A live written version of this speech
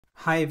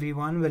Hi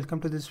everyone, welcome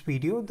to this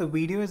video. The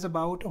video is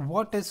about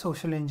what is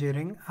social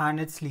engineering and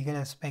its legal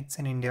aspects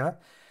in India.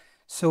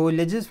 So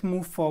let's just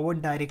move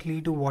forward directly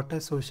to what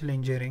is social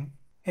engineering.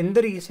 In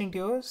the recent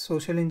years,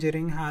 social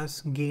engineering has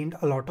gained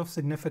a lot of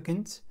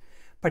significance,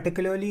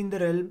 particularly in the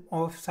realm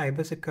of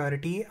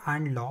cybersecurity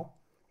and law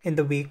in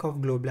the wake of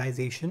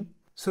globalization.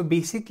 So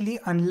basically,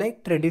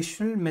 unlike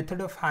traditional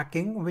method of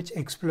hacking, which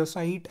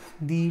exploit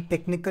the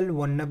technical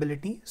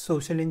vulnerability,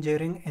 social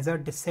engineering is a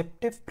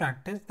deceptive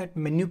practice that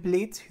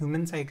manipulates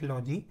human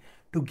psychology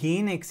to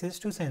gain access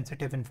to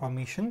sensitive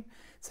information,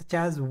 such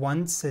as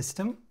one's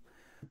system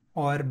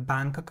or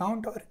bank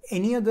account or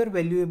any other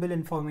valuable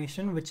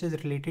information which is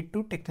related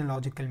to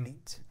technological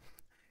means.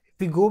 If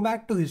we go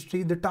back to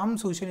history, the term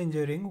social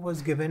engineering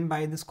was given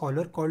by the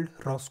scholar called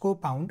Roscoe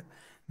Pound,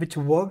 which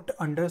worked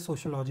under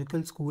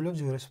Sociological School of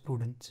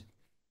Jurisprudence.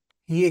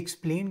 He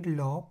explained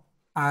law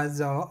as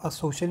a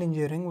social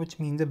engineering, which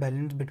means a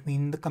balance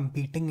between the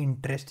competing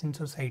interests in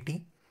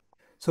society.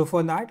 So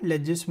for that,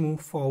 let's just move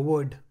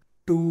forward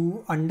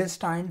to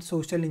understand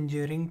social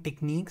engineering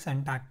techniques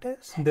and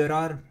tactics. There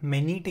are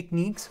many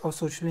techniques of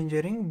social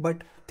engineering,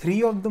 but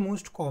three of the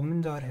most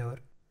common are here.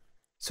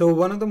 So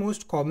one of the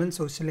most common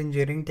social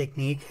engineering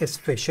technique is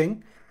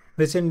phishing,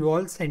 which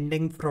involves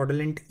sending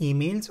fraudulent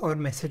emails or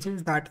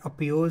messages that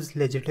appears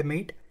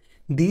legitimate.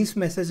 These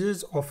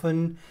messages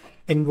often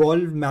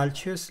involve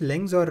malicious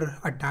links or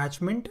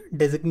attachment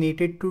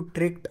designated to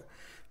trick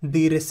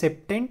the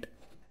recipient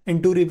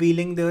into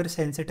revealing their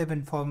sensitive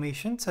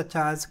information such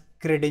as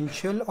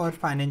credential or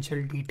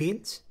financial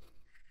details.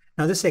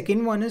 Now the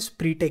second one is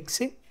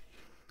pretexting.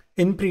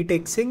 In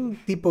pretexting,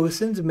 the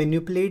persons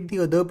manipulate the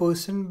other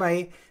person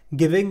by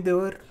giving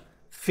their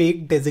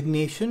fake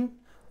designation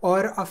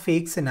or a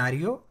fake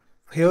scenario.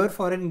 Here,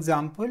 for an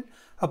example,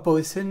 a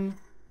person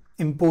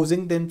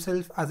imposing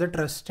themselves as a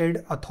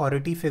trusted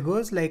authority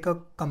figures like a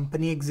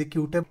company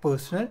executive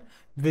personnel,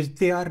 which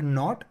they are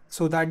not,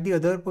 so that the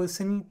other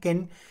person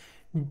can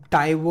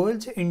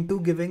diverge into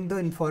giving the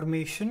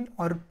information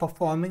or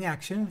performing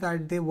actions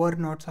that they were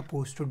not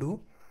supposed to do.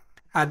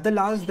 At the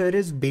last, there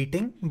is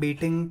baiting.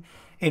 Baiting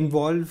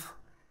involves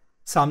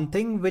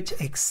something which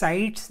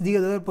excites the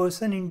other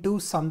person into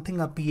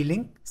something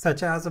appealing,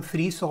 such as a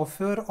free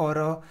software or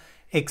a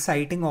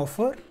exciting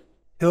offer.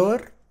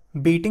 Here,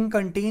 baiting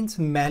contains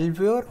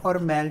malware or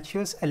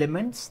malicious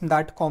elements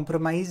that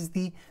compromise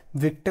the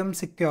victim's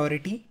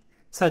security,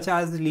 such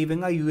as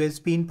leaving a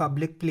USB in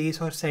public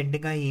place or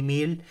sending an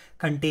email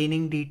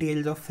containing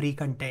details of free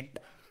content.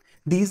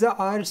 These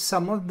are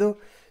some of the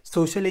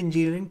social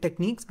engineering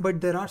techniques,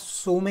 but there are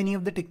so many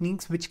of the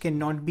techniques which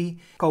cannot be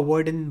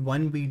covered in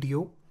one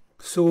video.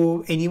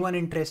 So anyone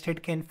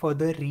interested can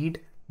further read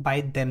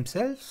by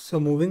themselves. So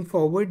moving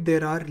forward,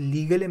 there are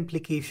legal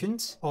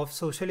implications of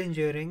social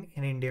engineering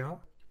in India.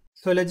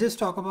 So let's just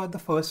talk about the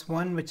first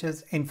one, which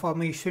is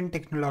Information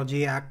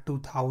Technology Act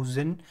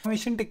 2000.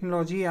 Information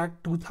Technology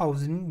Act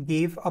 2000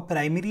 gave a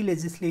primary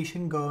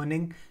legislation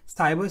governing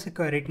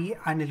cybersecurity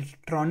and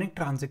electronic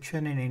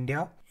transaction in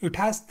India. It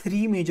has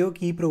three major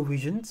key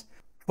provisions.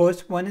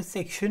 First one is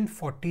Section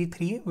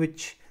 43,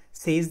 which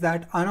says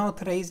that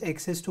unauthorized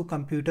access to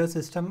computer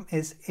system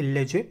is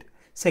illicit.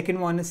 Second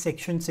one is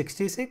Section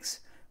 66,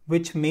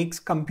 which makes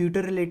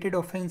computer related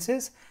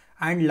offenses.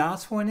 And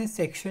last one is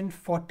Section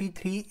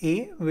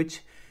 43A,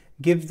 which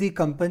gives the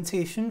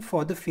compensation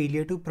for the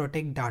failure to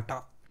protect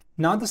data.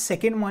 Now the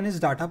second one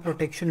is Data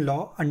Protection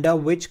Law, under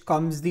which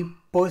comes the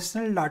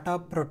Personal Data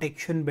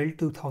Protection Bill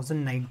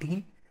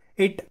 2019.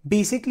 It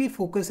basically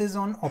focuses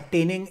on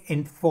obtaining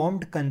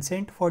informed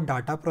consent for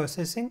data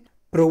processing,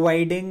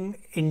 providing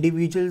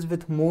individuals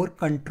with more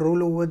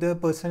control over their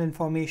personal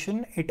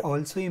information. It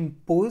also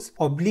imposes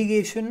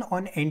obligation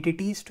on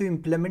entities to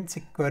implement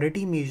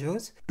security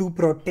measures to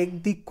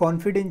protect the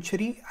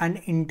confidentiality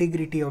and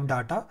integrity of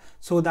data,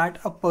 so that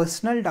a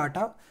personal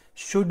data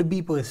should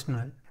be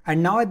personal.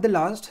 And now at the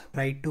last,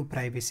 right to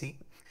privacy.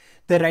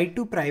 The right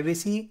to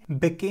privacy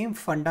became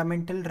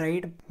fundamental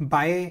right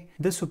by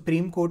the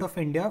Supreme Court of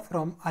India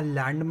from a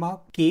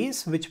landmark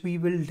case, which we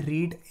will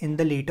read in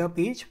the later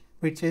page,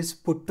 which is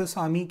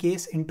Puttaswamy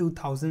case in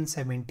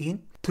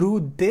 2017.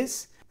 Through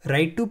this,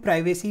 right to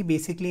privacy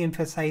basically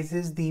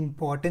emphasizes the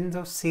importance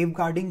of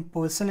safeguarding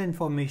personal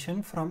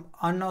information from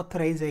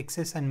unauthorized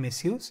access and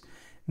misuse.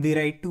 The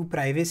Right to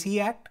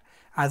Privacy Act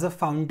as a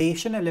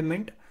foundation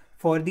element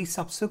for the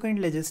subsequent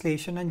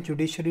legislation and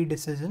judiciary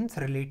decisions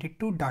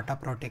related to data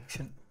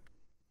protection.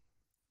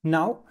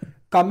 Now,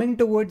 coming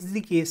towards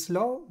the case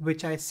law,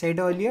 which I said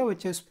earlier,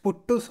 which is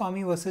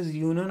Puttaswamy versus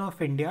Union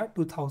of India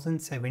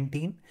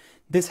 2017.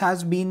 This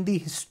has been the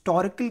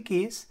historical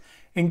case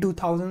in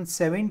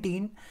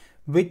 2017,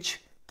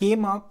 which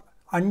came up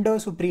under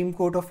Supreme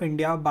Court of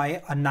India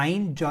by a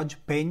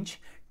 9-judge bench,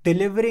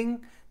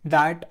 delivering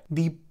that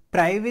the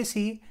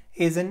privacy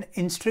is an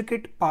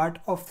intricate part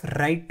of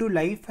right to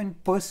life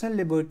and personal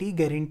liberty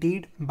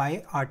guaranteed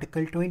by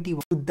Article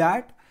 21. To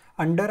that,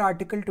 under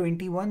Article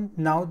 21,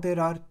 now there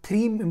are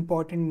three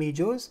important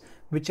measures,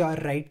 which are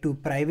right to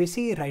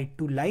privacy, right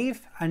to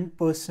life, and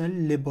personal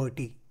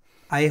liberty.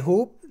 I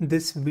hope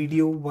this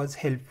video was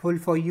helpful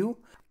for you.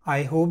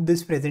 I hope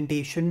this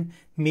presentation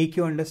make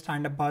you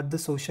understand about the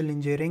social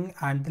engineering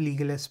and the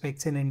legal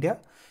aspects in India.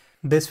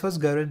 This was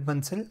Garvit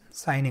Bansal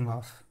signing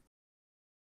off.